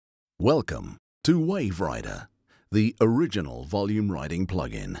Welcome to WaveWriter, the original volume writing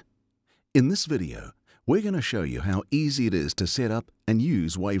plugin. In this video, we're going to show you how easy it is to set up and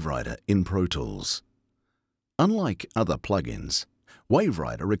use WaveWriter in Pro Tools. Unlike other plugins,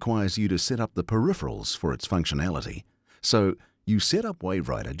 WaveWriter requires you to set up the peripherals for its functionality, so you set up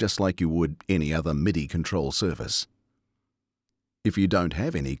WaveWriter just like you would any other MIDI control surface. If you don't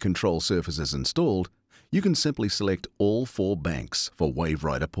have any control surfaces installed, you can simply select all 4 banks for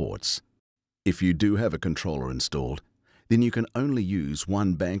WaveWriter ports. If you do have a controller installed, then you can only use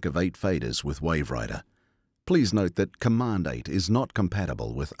one bank of 8 faders with WaveWriter. Please note that Command 8 is not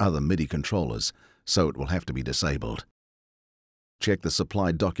compatible with other MIDI controllers, so it will have to be disabled. Check the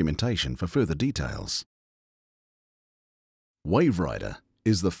supplied documentation for further details. WaveWriter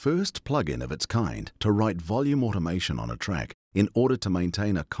is the first plugin of its kind to write volume automation on a track in order to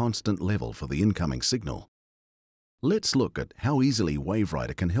maintain a constant level for the incoming signal. Let's look at how easily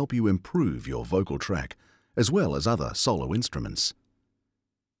WaveWriter can help you improve your vocal track, as well as other solo instruments.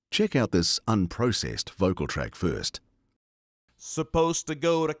 Check out this unprocessed vocal track first. Supposed to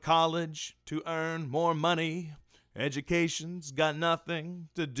go to college to earn more money. Education's got nothing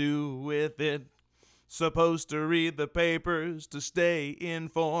to do with it. Supposed to read the papers to stay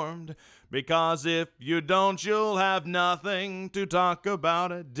informed, because if you don't, you'll have nothing to talk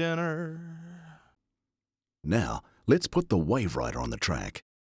about at dinner. Now, let's put the WaveWriter on the track.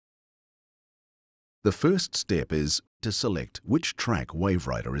 The first step is to select which track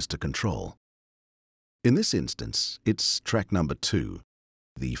WaveWriter is to control. In this instance, it's track number 2.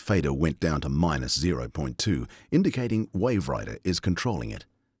 The fader went down to -0.2, indicating WaveWriter is controlling it.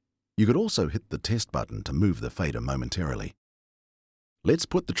 You could also hit the test button to move the fader momentarily. Let's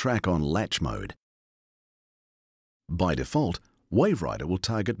put the track on Latch Mode. By default, WaveWriter will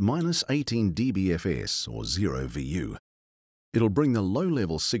target -18 dBFS or 0 VU. It'll bring the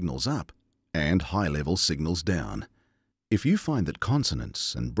low-level signals up and high-level signals down. If you find that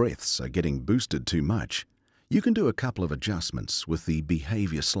consonants and breaths are getting boosted too much, you can do a couple of adjustments with the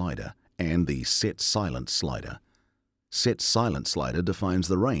Behavior slider and the Set Silent slider. Set Silent slider defines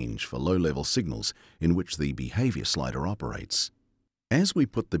the range for low-level signals in which the Behavior slider operates. As we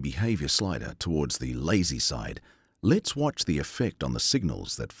put the Behavior slider towards the lazy side, let's watch the effect on the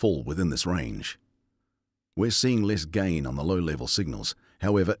signals that fall within this range. We're seeing less gain on the low-level signals,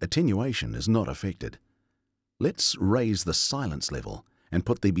 however, attenuation is not affected. Let's raise the silence level and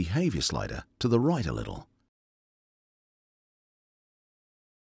put the Behavior slider to the right a little.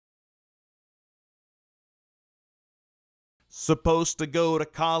 Supposed to go to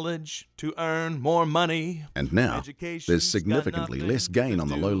college to earn more money. And now, there's significantly less gain on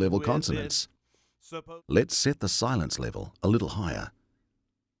the low-level consonants. Let's set the silence level a little higher.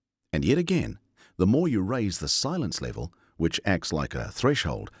 And yet again, the more you raise the silence level, which acts like a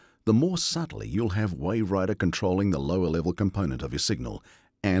threshold, the more subtly you'll have WaveWriter controlling the lower-level component of your signal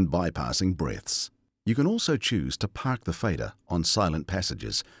and bypassing breaths. You can also choose to park the fader on silent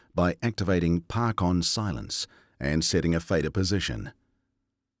passages by activating Park on Silence and setting a fader position.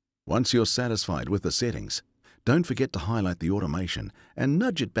 Once you're satisfied with the settings, don't forget to highlight the automation and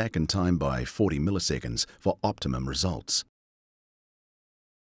nudge it back in time by 40 milliseconds for optimum results.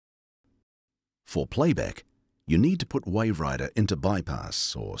 For playback, you need to put WaveWriter into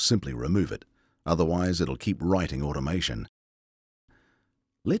bypass or simply remove it, otherwise it'll keep writing automation.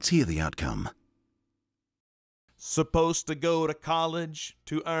 Let's hear the outcome. Supposed to go to college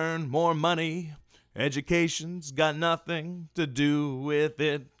to earn more money. Education's got nothing to do with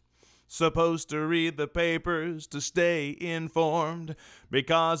it. Supposed to read the papers to stay informed,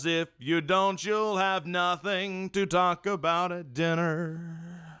 because if you don't, you'll have nothing to talk about at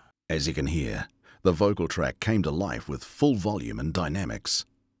dinner. As you can hear, the vocal track came to life with full volume and dynamics.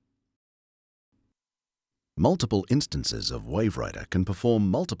 Multiple instances of WaveWriter can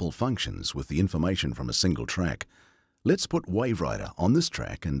perform multiple functions with the information from a single track. Let's put WaveWriter on this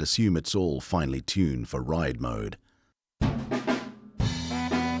track and assume it's all finely tuned for ride mode.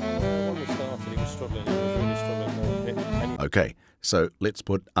 Okay, so let's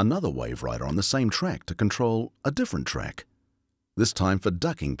put another WaveWriter on the same track to control a different track, this time for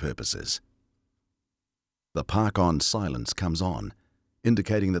ducking purposes. The Park on Silence comes on,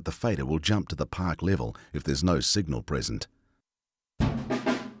 indicating that the fader will jump to the park level if there's no signal present.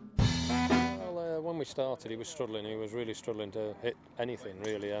 When we started, he was really struggling to hit anything,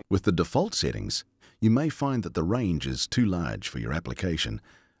 really. With the default settings, you may find that the range is too large for your application.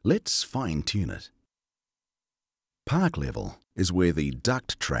 Let's fine-tune it. Park level is where the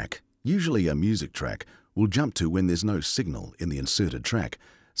ducked track, usually a music track, will jump to when there's no signal in the inserted track.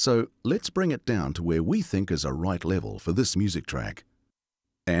 So let's bring it down to where we think is a right level for this music track.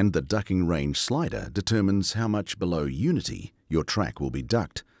 And the ducking range slider determines how much below unity your track will be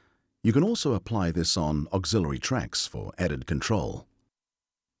ducked. You can also apply this on auxiliary tracks for added control.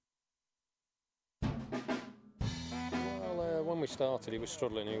 Well, when we started, he was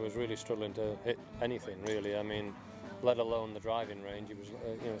struggling. He was really struggling to hit anything, really. I mean, let alone the driving range. He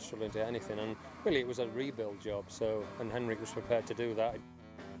was, struggling to hit anything. And really, it was a rebuild job. And Henrik was prepared to do that.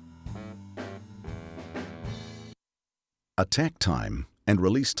 Attack time and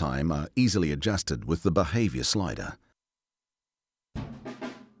release time are easily adjusted with the behavior slider.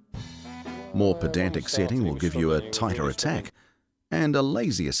 More pedantic setting will give you a tighter attack, and a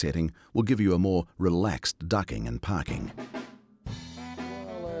lazier setting will give you a more relaxed ducking and parking.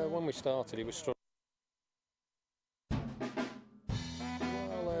 Well, when we started, he was struggling.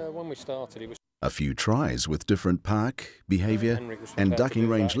 Well, when we started, he was. A few tries with different park, behavior, and ducking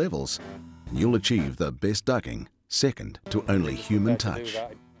range levels, and you'll achieve the best ducking, second to only human touch.